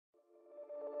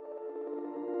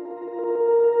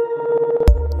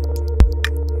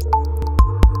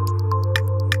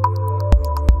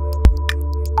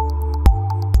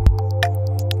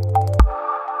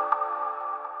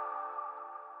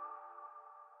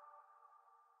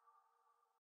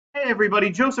Hey everybody,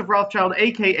 Joseph Rothschild,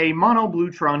 aka Mono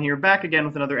Bluetron here, back again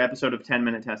with another episode of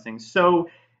 10-Minute Testing. So,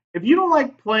 if you don't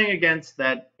like playing against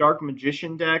that Dark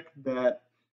Magician deck that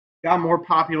got more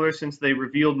popular since they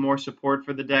revealed more support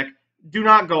for the deck, do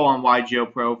not go on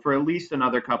YGO Pro for at least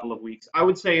another couple of weeks. I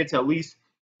would say it's at least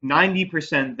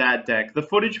 90% that deck. The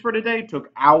footage for today took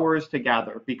hours to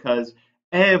gather because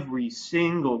every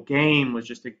single game was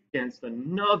just against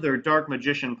another Dark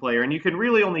Magician player, and you can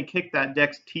really only kick that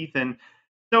deck's teeth in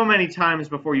so many times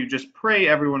before you just pray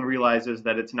everyone realizes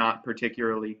that it's not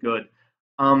particularly good.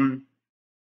 Um,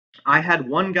 I had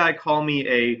one guy call me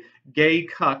a gay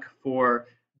cuck for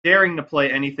daring to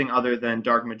play anything other than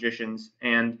Dark Magicians,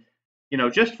 and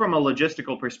just from a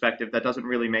logistical perspective, that doesn't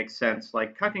really make sense.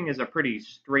 Like, cucking is a pretty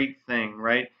straight thing,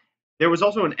 right? There was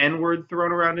also an N-word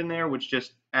thrown around in there, which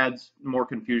just adds more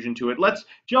confusion to it. Let's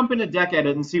jump into deck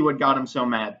edit and see what got him so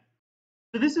mad.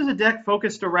 So this is a deck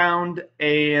focused around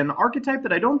an archetype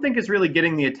that I don't think is really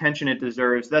getting the attention it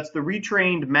deserves. That's the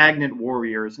retrained Magnet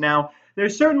Warriors. Now,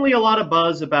 there's certainly a lot of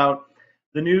buzz about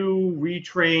the new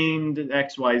retrained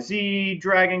XYZ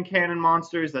Dragon Cannon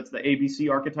monsters. That's the ABC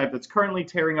archetype that's currently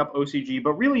tearing up OCG,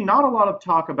 but really not a lot of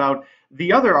talk about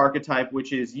the other archetype,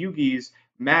 which is Yugi's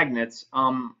Magnets.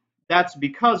 That's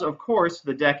because, of course,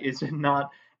 the deck is not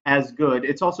as good.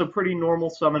 It's also pretty normal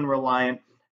summon reliant.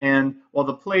 And while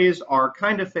the plays are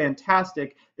kind of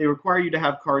fantastic, they require you to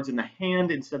have cards in the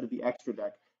hand instead of the extra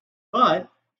deck. But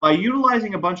by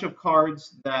utilizing a bunch of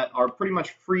cards that are pretty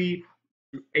much free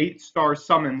 8-star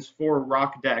summons for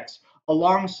rock decks,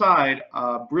 alongside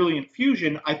Brilliant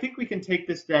Fusion, I think we can take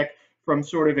this deck from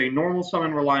sort of a normal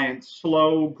summon reliant,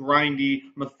 slow, grindy,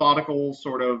 methodical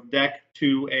sort of deck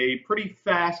to a pretty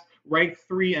fast rank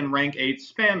 3 and rank 8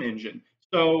 spam engine.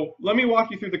 So let me walk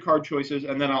you through the card choices,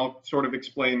 and then I'll sort of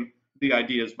explain the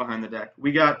ideas behind the deck.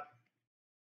 We got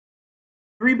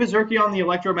 3 Berserkion, the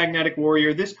Electromagnetic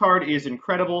Warrior. This card is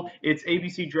incredible. It's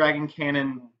ABC Dragon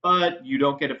Cannon, but you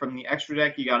don't get it from the extra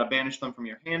deck. You got to banish them from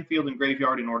your hand, field, and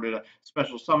graveyard in order to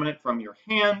special summon it from your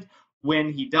hand.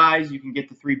 When he dies, you can get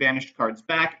the 3 banished cards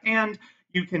back, and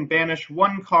you can banish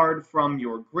 1 card from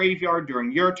your graveyard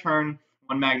during your turn,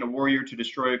 1 Magnet Warrior, to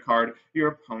destroy a card your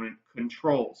opponent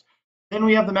controls. Then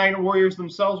we have the Magnet Warriors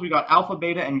themselves. We got Alpha,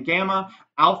 Beta, and Gamma.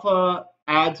 Alpha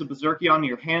adds a Berserkion to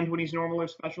your hand when he's normal or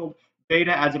special.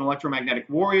 Beta adds an Electromagnetic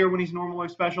Warrior when he's normal or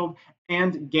special.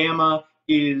 And Gamma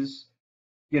is,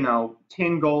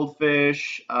 Tin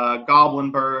Goldfish,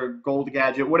 Goblinberg, Gold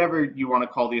Gadget, whatever you want to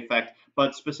call the effect,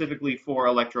 but specifically for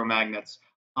electromagnets.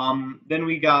 Then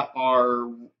we got our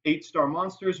 8-star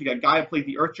monsters. We got Gaia Plate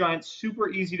the Earth Giant, super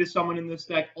easy to summon in this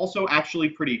deck. Also actually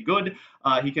pretty good.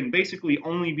 He can basically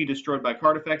only be destroyed by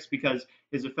card effects because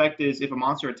his effect is if a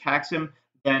monster attacks him,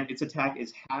 then its attack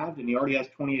is halved, and he already has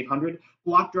 2,800.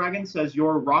 Block Dragon says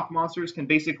your rock monsters can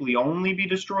basically only be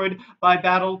destroyed by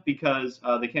battle because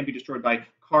they can't be destroyed by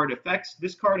card effects.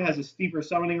 This card has a steeper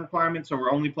summoning requirement, so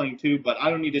we're only playing 2, but I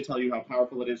don't need to tell you how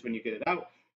powerful it is when you get it out.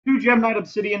 2 Gem Knight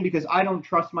Obsidian because I don't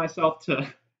trust myself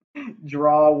to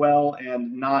draw well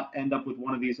and not end up with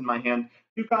one of these in my hand.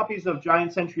 2 copies of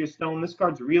Giant Sentry of Stone. This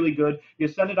card's really good. You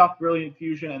send it off Brilliant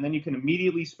Fusion, and then you can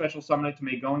immediately special summon it to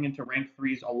make going into rank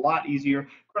 3s a lot easier.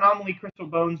 Chronomaly Crystal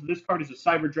Bones. This card is a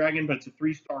Cyber Dragon, but it's a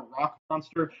 3-star rock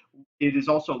monster. It is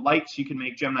also light, so you can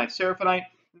make Gem Knight Seraphonite.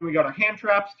 Then we got our hand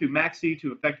traps, 2 Maxi,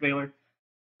 2 Effect Veiler.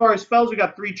 As far as spells, we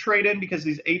got 3 trade-in because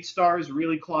these 8 stars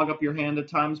really clog up your hand at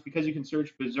times. Because you can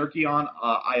search Berserkion,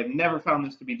 I have never found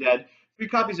this to be dead. 3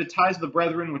 copies of Ties of the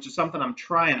Brethren, which is something I'm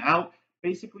trying out.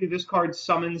 Basically, this card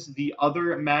summons the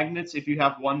other magnets if you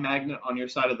have 1 magnet on your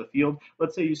side of the field.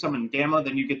 Let's say you summon Gamma,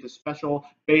 then you get the special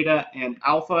Beta and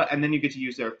Alpha, and then you get to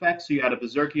use their effects. So you add a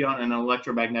Berserkion and an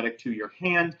Electromagnetic to your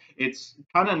hand. It's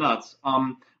kind of nuts.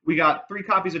 We got 3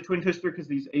 copies of Twin Twister because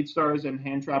these 8 stars and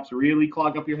hand traps really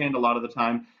clog up your hand a lot of the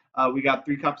time. We got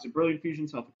 3 copies of Brilliant Fusion,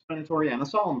 self-explanatory, and a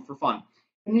Solemn for fun.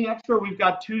 In the extra, we've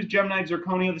got 2 Gem Knight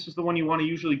Zirconia. This is the one you want to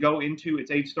usually go into.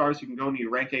 It's 8 stars, so you can go into your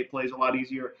rank 8 plays a lot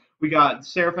easier. We got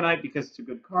Seraphonite because it's a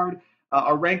good card.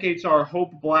 Our rank 8s are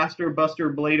Hope, Blaster,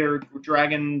 Buster, Blader,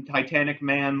 Dragon, Titanic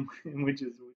Man, which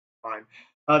is fine.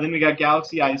 Then we got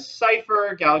Galaxy Eyes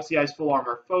Cypher, Galaxy Eyes Full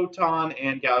Armor Photon,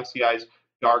 and Galaxy Eyes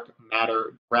Dark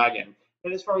Matter Dragon.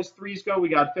 And as far as 3s go, we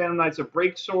got Phantom Knights of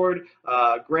Breaksword,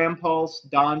 Grand Pulse,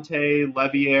 Dante,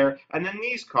 Leviair, and then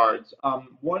these cards.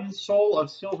 1 Soul of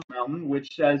Silver Mountain,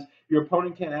 which says your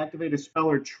opponent can't activate a spell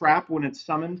or trap when it's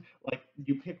summoned. Like,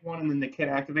 you pick one and then they can't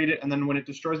activate it, and then when it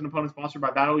destroys an opponent's monster by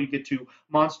battle, you get to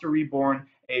Monster Reborn,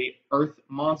 a Earth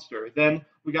monster. Then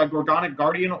we got Gorgonic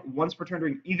Guardian. Once per turn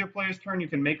during either player's turn, you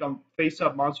can make a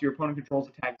face-up monster your opponent controls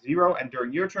attack 0, and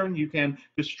during your turn, you can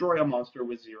destroy a monster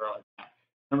with 0 attack.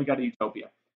 Then we got a Utopia.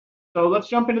 So let's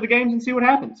jump into the games and see what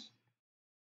happens.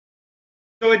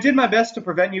 So I did my best to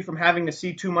prevent you from having to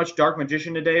see too much Dark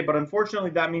Magician today, but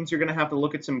unfortunately that means you're going to have to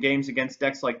look at some games against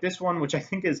decks like this one, which I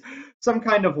think is some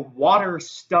kind of water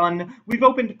stun. We've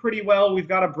opened pretty well. We've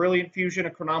got a Brilliant Fusion,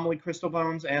 a Chronomaly Crystal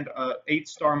Bones, and a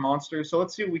 8-star monster, so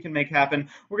let's see what we can make happen.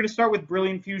 We're going to start with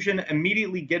Brilliant Fusion,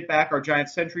 immediately get back our Giant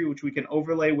Sentry, which we can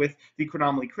overlay with the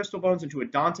Chronomaly Crystal Bones into a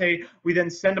Dante. We then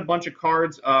send a bunch of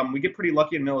cards. We get pretty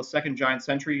lucky in the middle of second Giant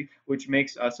Sentry, which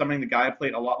makes summoning the Gaia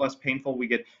Plate a lot less painful. We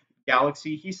get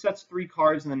Galaxy. He sets 3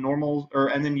 cards in the normal,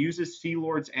 and then uses Sea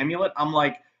Lord's Amulet. I'm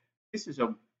like, this is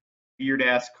a weird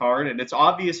ass card, and it's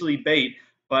obviously bait,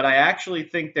 but I actually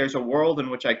think there's a world in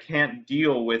which I can't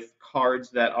deal with cards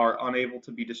that are unable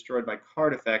to be destroyed by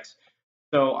card effects.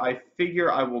 So I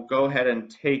figure I will go ahead and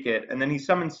take it. And then he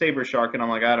summons Saber Shark, and I'm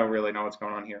like, I don't really know what's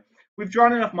going on here. We've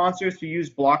drawn enough monsters to use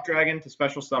Block Dragon to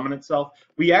special summon itself.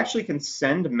 We actually can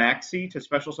send Maxi to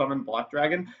special summon Block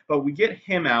Dragon, but we get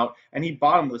him out, and he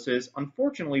bottomlesses.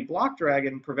 Unfortunately, Block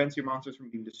Dragon prevents your monsters from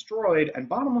being destroyed, and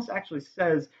bottomless actually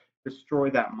says destroy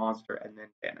that monster and then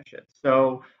banish it.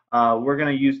 So we're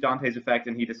going to use Dante's effect,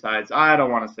 and he decides, I don't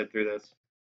want to sit through this.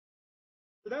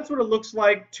 So that's what it looks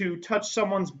like to touch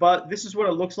someone's butt. This is what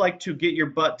it looks like to get your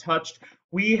butt touched.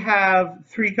 We have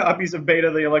 3 copies of Beta,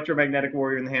 the Electromagnetic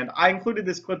Warrior, in the hand. I included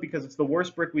this clip because it's the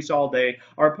worst brick we saw all day.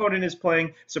 Our opponent is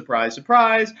playing, surprise,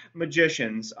 surprise,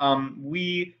 Magicians.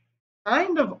 We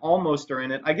kind of almost are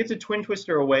in it. I get to Twin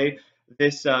Twister away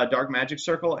this Dark Magic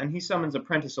Circle, and he summons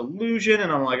Apprentice Illusion,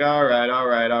 and I'm like, all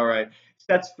right.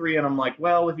 Sets 3, and I'm like,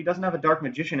 well, if he doesn't have a Dark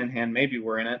Magician in hand, maybe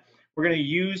we're in it. We're going to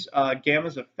use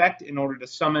Gamma's effect in order to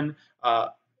summon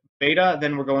Beta.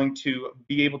 Then we're going to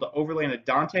be able to overlay in a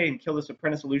Dante and kill this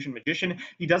Apprentice Illusion Magician.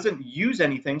 He doesn't use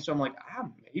anything, so I'm like,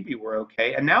 maybe we're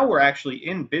okay. And now we're actually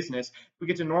in business. We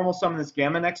get to normal summon this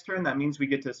Gamma next turn. That means we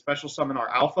get to special summon our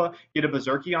Alpha, get a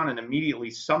Berserkion, and immediately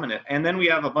summon it. And then we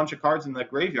have a bunch of cards in the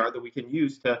graveyard that we can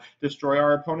use to destroy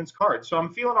our opponent's cards. So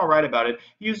I'm feeling all right about it.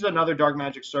 He uses another Dark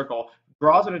Magic Circle,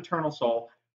 draws an Eternal Soul,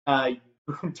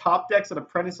 top decks an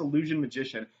Apprentice Illusion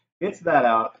Magician, gets that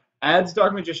out, adds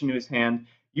Dark Magician to his hand,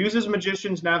 uses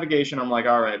Magician's Navigation. I'm like,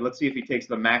 all right, let's see if he takes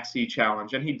the Maxi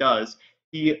challenge, and he does.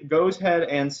 He goes ahead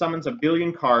and summons a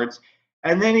billion cards,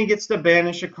 and then he gets to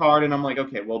banish a card, and I'm like,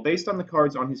 okay, well, based on the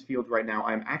cards on his field right now,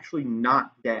 I'm actually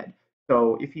not dead.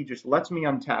 So if he just lets me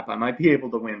untap, I might be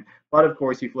able to win. But of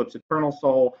course, he flips Eternal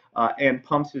Soul and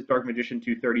pumps his Dark Magician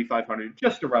to 3,500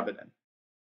 just to rub it in.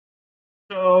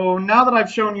 So now that I've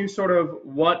shown you sort of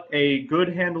what a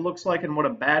good hand looks like and what a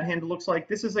bad hand looks like,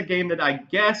 this is a game that I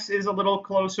guess is a little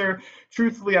closer.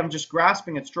 Truthfully, I'm just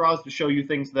grasping at straws to show you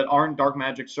things that aren't Dark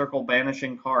Magic Circle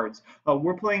banishing cards.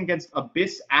 We're playing against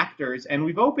Abyss Actors, and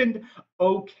we've opened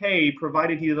okay,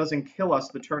 provided he doesn't kill us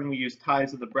the turn we use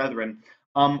Ties of the Brethren.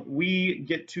 We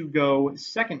get to go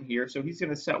second here, so he's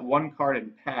going to set 1 card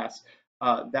and pass.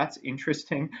 That's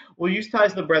interesting. We'll use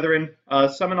Ties of the Brethren,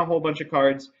 summon a whole bunch of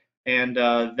cards, and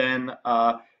then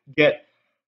get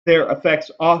their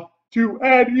effects off to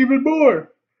add even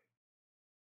more.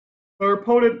 Our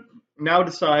opponent now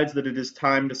decides that it is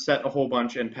time to set a whole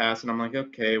bunch and pass, and I'm like,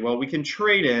 okay, well, we can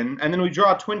trade in, and then we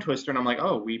draw a Twin Twister, and I'm like,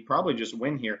 oh, we probably just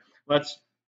win here. Let's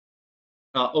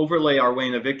overlay our way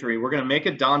into victory. We're going to make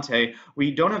a Dante. We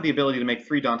don't have the ability to make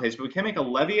 3 Dantes, but we can make a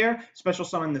Leviair, special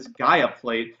summon this Gaia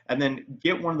Plate, and then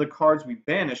get one of the cards we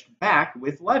banished back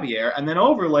with Leviair, and then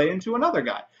overlay into another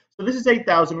guy. So this is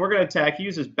 8,000. We're going to attack. He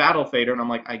uses Battle Fader, and I'm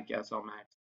like, I guess I'll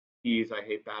max. Jeez, I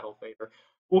hate Battle Fader.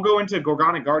 We'll go into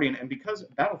Gorgonic Guardian, and because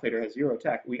Battle Fader has 0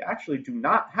 attack, we actually do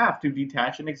not have to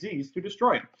detach an Xyz to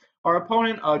destroy him. Our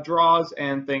opponent draws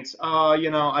and thinks, you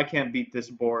know, I can't beat this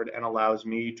board, and allows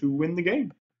me to win the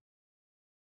game.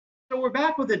 So we're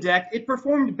back with the deck. It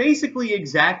performed basically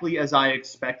exactly as I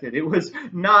expected. It was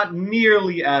not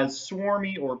nearly as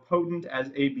swarmy or potent as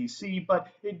ABC,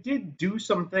 but it did do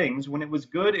some things. When it was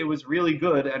good, it was really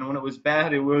good, and when it was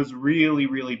bad, it was really,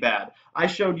 really bad. I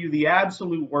showed you the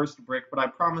absolute worst brick, but I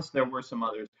promise there were some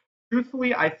others.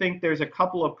 Truthfully, I think there's a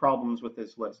couple of problems with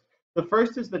this list. The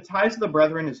first is that Ties of the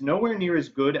Brethren is nowhere near as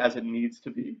good as it needs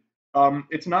to be.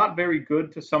 It's not very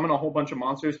good to summon a whole bunch of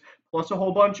monsters, plus a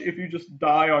whole bunch if you just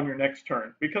die on your next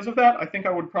turn. Because of that, I think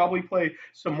I would probably play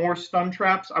some more stun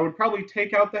traps. I would probably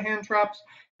take out the hand traps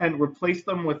and replace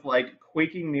them with, like,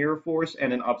 Quaking Mirror Force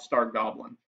and an Upstart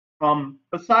Goblin.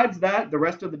 Besides that, the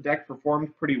rest of the deck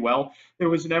performed pretty well. There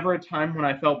was never a time when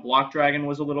I felt Block Dragon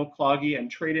was a little cloggy, and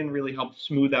Trade-In really helped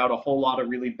smooth out a whole lot of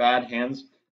really bad hands.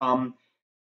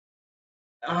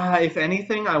 If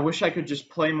anything, I wish I could just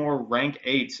play more rank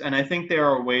 8s, and I think there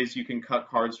are ways you can cut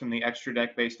cards from the extra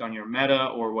deck based on your meta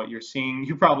or what you're seeing.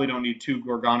 You probably don't need 2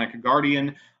 Gorgonic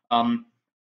Guardian um,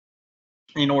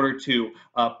 in order to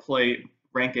play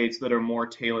rank 8s that are more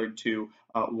tailored to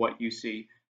what you see.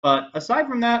 But aside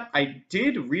from that, I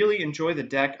did really enjoy the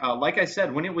deck. Like I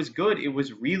said, when it was good, it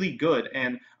was really good,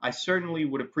 and I certainly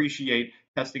would appreciate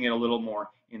testing it a little more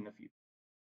in the future.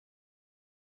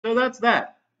 So that's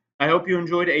that. I hope you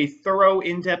enjoyed a thorough,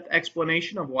 in-depth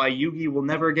explanation of why Yugi will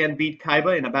never again beat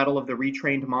Kaiba in a battle of the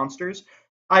retrained monsters.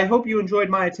 I hope you enjoyed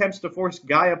my attempts to force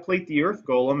Gaia Plate the Earth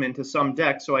Golem into some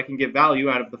deck so I can get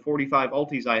value out of the 45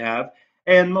 ultis I have.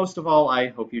 And most of all, I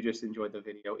hope you just enjoyed the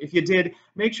video. If you did,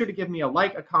 make sure to give me a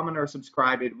like, a comment, or a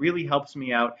subscribe. It really helps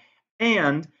me out.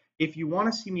 And if you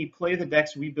want to see me play the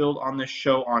decks we build on this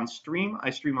show on stream,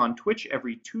 I stream on Twitch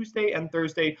every Tuesday and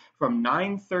Thursday from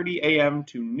 9:30 a.m.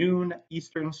 to noon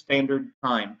Eastern Standard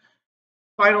Time.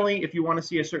 Finally, if you want to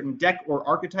see a certain deck or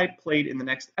archetype played in the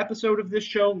next episode of this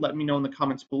show, let me know in the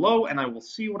comments below and I will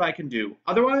see what I can do.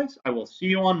 Otherwise, I will see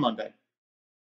you on Monday.